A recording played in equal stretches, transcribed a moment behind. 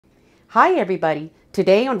Hi everybody!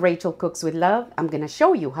 Today on Rachel Cooks with Love, I'm going to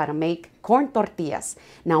show you how to make corn tortillas.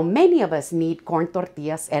 Now many of us need corn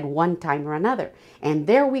tortillas at one time or another. And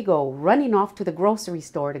there we go, running off to the grocery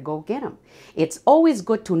store to go get them. It's always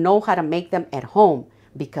good to know how to make them at home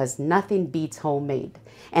because nothing beats homemade.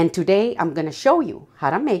 And today I'm going to show you how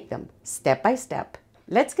to make them step by step.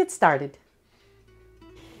 Let's get started.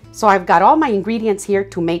 So I've got all my ingredients here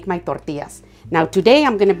to make my tortillas. Now today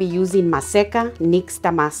I'm going to be using Maseca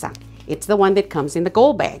Nixta masa. It's the one that comes in the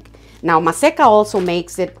gold bag. Now Maseca also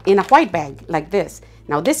makes it in a white bag like this.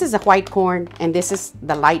 Now this is a white corn and this is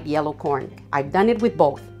the light yellow corn. I've done it with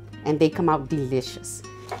both and they come out delicious.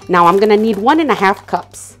 Now I'm gonna need 1.5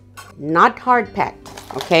 cups, not hard packed,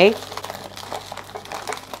 okay?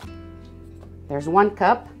 There's 1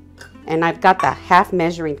 cup and I've got the half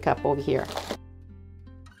measuring cup over here.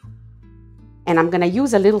 And I'm gonna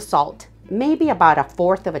use a little salt, maybe about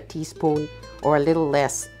 1/4 teaspoon or a little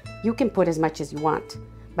less. You can put as much as you want,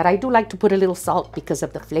 but I do like to put a little salt because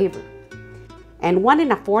of the flavor. And 1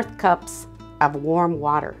 1/4 cups of warm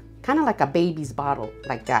water, kind of like a baby's bottle,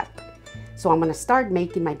 like that. So I'm gonna start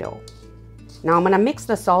making my dough. Now I'm gonna mix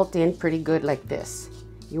the salt in pretty good like this.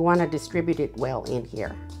 You wanna distribute it well in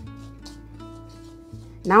here.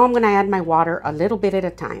 Now I'm gonna add my water a little bit at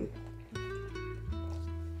a time.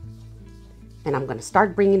 And I'm gonna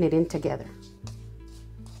start bringing it in together.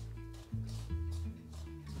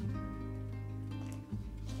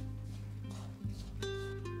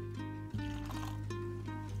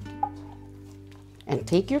 And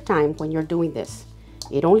take your time when you're doing this.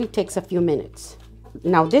 It only takes a few minutes.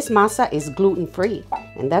 Now this masa is gluten-free,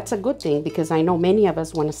 and that's a good thing because I know many of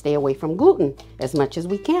us want to stay away from gluten as much as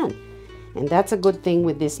we can. And that's a good thing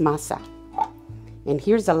with this masa. And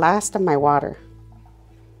here's the last of my water.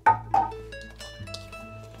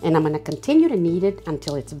 And I'm going to continue to knead it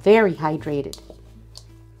until it's very hydrated.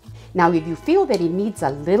 Now if you feel that it needs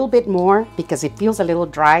a little bit more because it feels a little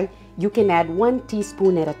dry, you can add 1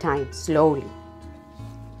 teaspoon at a time, slowly.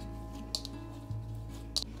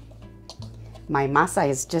 My masa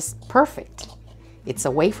is just perfect. It's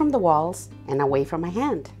away from the walls and away from my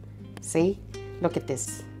hand. See? Look at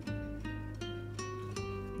this.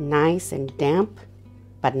 Nice and damp,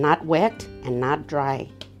 but not wet and not dry.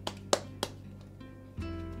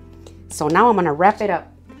 So now I'm gonna wrap it up.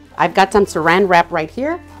 I've got some saran wrap right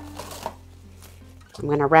here. I'm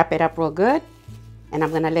gonna wrap it up real good and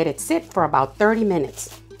I'm gonna let it sit for about 30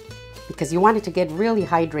 minutes because you want it to get really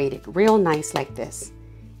hydrated, real nice like this.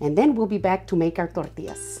 And then we'll be back to make our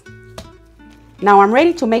tortillas. Now I'm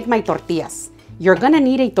ready to make my tortillas. You're gonna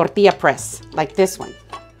need a tortilla press like this one.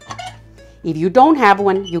 If you don't have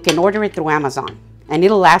one, you can order it through Amazon and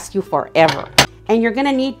it'll last you forever. And you're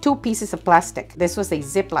gonna need 2 pieces of plastic. This was a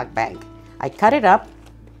Ziploc bag. I cut it up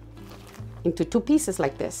into 2 pieces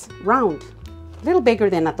like this, round, a little bigger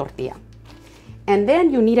than a tortilla. And then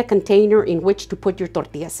you need a container in which to put your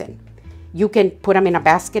tortillas in. You can put them in a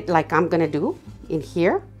basket like I'm gonna do in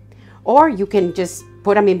here, or you can just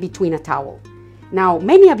put them in between a towel. Now,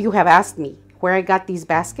 many of you have asked me where I got these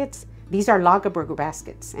baskets. These are Lagerberger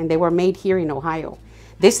baskets, and they were made here in Ohio.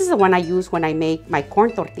 This is the one I use when I make my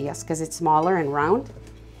corn tortillas because it's smaller and round.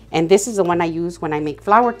 And this is the one I use when I make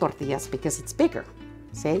flour tortillas because it's bigger.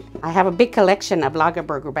 See? I have a big collection of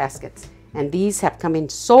Lagerberger baskets, and these have come in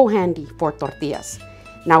so handy for tortillas.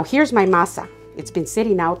 Now, here's my masa. It's been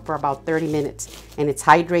sitting out for about 30 minutes, and it's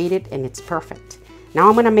hydrated, and it's perfect. Now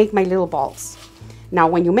I'm gonna make my little balls. Now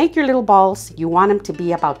when you make your little balls, you want them to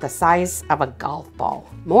be about the size of a golf ball,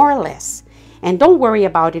 more or less. And don't worry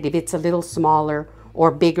about it if it's a little smaller or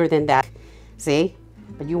bigger than that, see?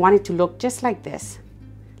 But you want it to look just like this,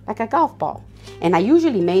 like a golf ball. And I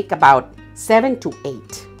usually make about 7 to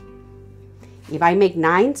 8. If I make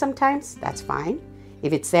 9 sometimes, that's fine.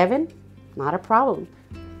 If it's 7, not a problem.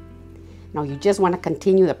 Now you just want to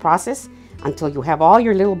continue the process until you have all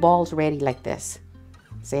your little balls ready like this.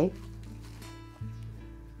 See?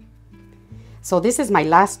 So this is my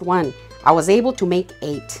last one. I was able to make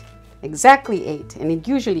 8, exactly 8, and it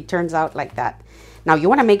usually turns out like that. Now you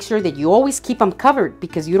want to make sure that you always keep them covered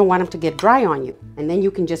because you don't want them to get dry on you, and then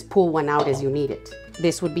you can just pull one out as you need it.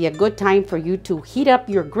 This would be a good time for you to heat up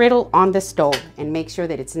your griddle on the stove and make sure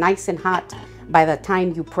that it's nice and hot by the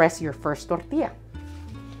time you press your first tortilla.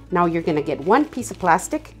 Now you're going to get 1 piece of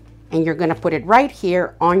plastic and you're going to put it right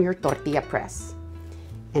here on your tortilla press.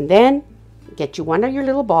 And then get you one of your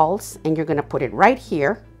little balls and you're going to put it right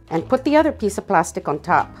here and put the other piece of plastic on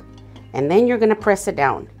top. And then you're going to press it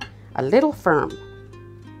down a little firm.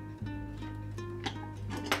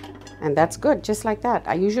 And that's good, just like that.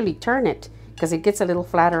 I usually turn it because it gets a little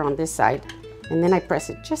flatter on this side. And then I press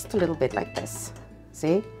it just a little bit like this.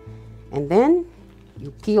 See? And then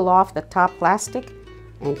you peel off the top plastic,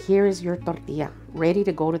 and here is your tortilla, ready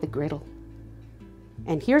to go to the griddle.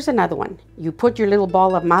 And here's another one. You put your little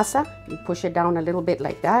ball of masa, you push it down a little bit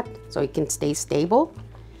like that so it can stay stable.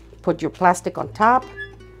 Put your plastic on top,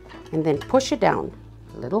 and then push it down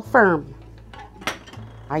a little firm.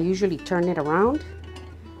 I usually turn it around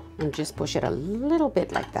and just push it a little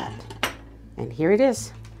bit like that. And here it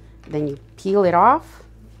is. Then you peel it off,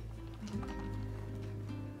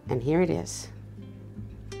 and here it is.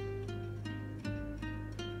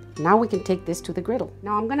 Now we can take this to the griddle.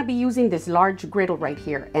 Now I'm gonna be using this large griddle right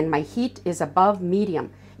here, and my heat is above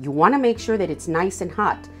medium. You wanna make sure that it's nice and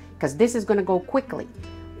hot, because this is gonna go quickly.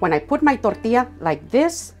 When I put my tortilla like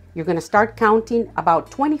this, you're gonna start counting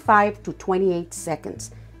about 25 to 28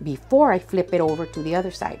 seconds before I flip it over to the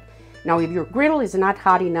other side. Now, if your griddle is not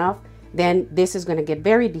hot enough, then this is gonna get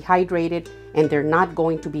very dehydrated, and they're not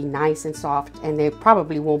going to be nice and soft, and they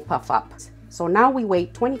probably won't puff up. So now we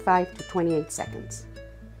wait 25 to 28 seconds.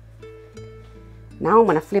 Now I'm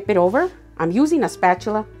gonna flip it over. I'm using a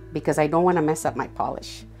spatula because I don't wanna mess up my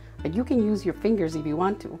polish, but you can use your fingers if you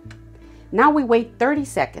want to. Now we wait 30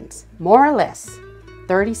 seconds, more or less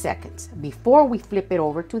 30 seconds, before we flip it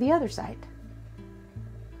over to the other side.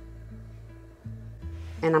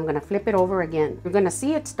 And I'm gonna flip it over again. You're gonna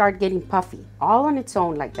see it start getting puffy, all on its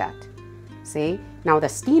own like that. See? Now the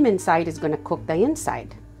steam inside is gonna cook the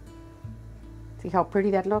inside. See how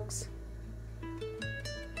pretty that looks?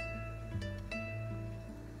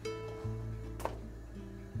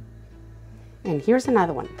 And here's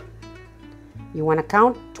another one. You want to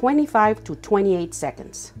count 25 to 28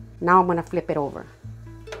 seconds. Now I'm going to flip it over.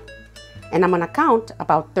 And I'm going to count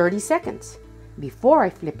about 30 seconds before I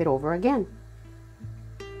flip it over again.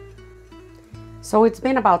 So it's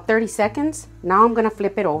been about 30 seconds. Now I'm going to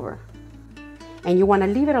flip it over. And you want to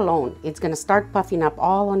leave it alone. It's going to start puffing up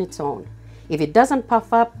all on its own. If it doesn't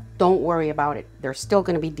puff up, don't worry about it. They're still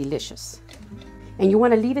going to be delicious. And you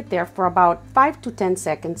want to leave it there for about 5 to 10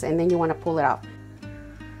 seconds, and then you want to pull it out.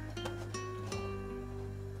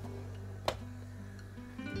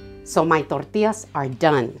 So my tortillas are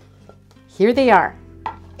done. Here they are,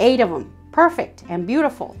 8 of them, perfect and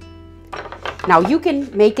beautiful. Now you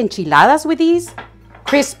can make enchiladas with these,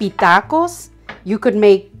 crispy tacos. You could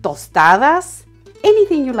make tostadas,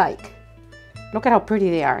 anything you like. Look at how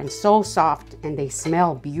pretty they are and so soft, and they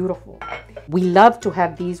smell beautiful. We love to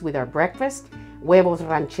have these with our breakfast. Huevos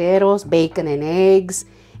rancheros, bacon and eggs,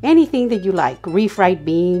 anything that you like, refried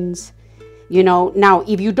beans. You know, now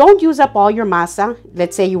if you don't use up all your masa,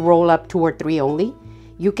 let's say you roll up 2 or 3 only,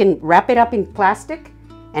 you can wrap it up in plastic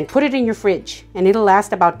and put it in your fridge, and it'll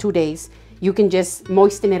last about 2 days. You can just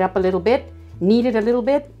moisten it up a little bit, knead it a little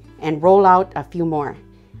bit, and roll out a few more.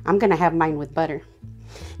 I'm gonna have mine with butter.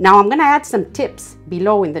 Now I'm gonna add some tips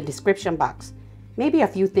below in the description box. Maybe a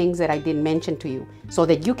few things that I didn't mention to you so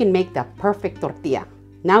that you can make the perfect tortilla.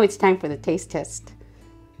 Now it's time for the taste test.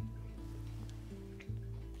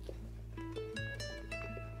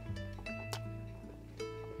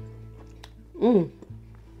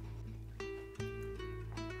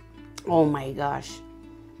 Oh my gosh.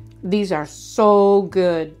 These are so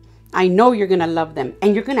good. I know you're gonna love them,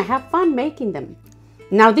 and you're gonna have fun making them.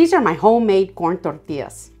 Now these are my homemade corn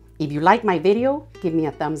tortillas. If you like my video, give me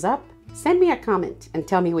a thumbs up. Send me a comment and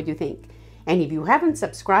tell me what you think. And if you haven't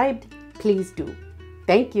subscribed, please do.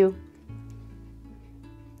 Thank you.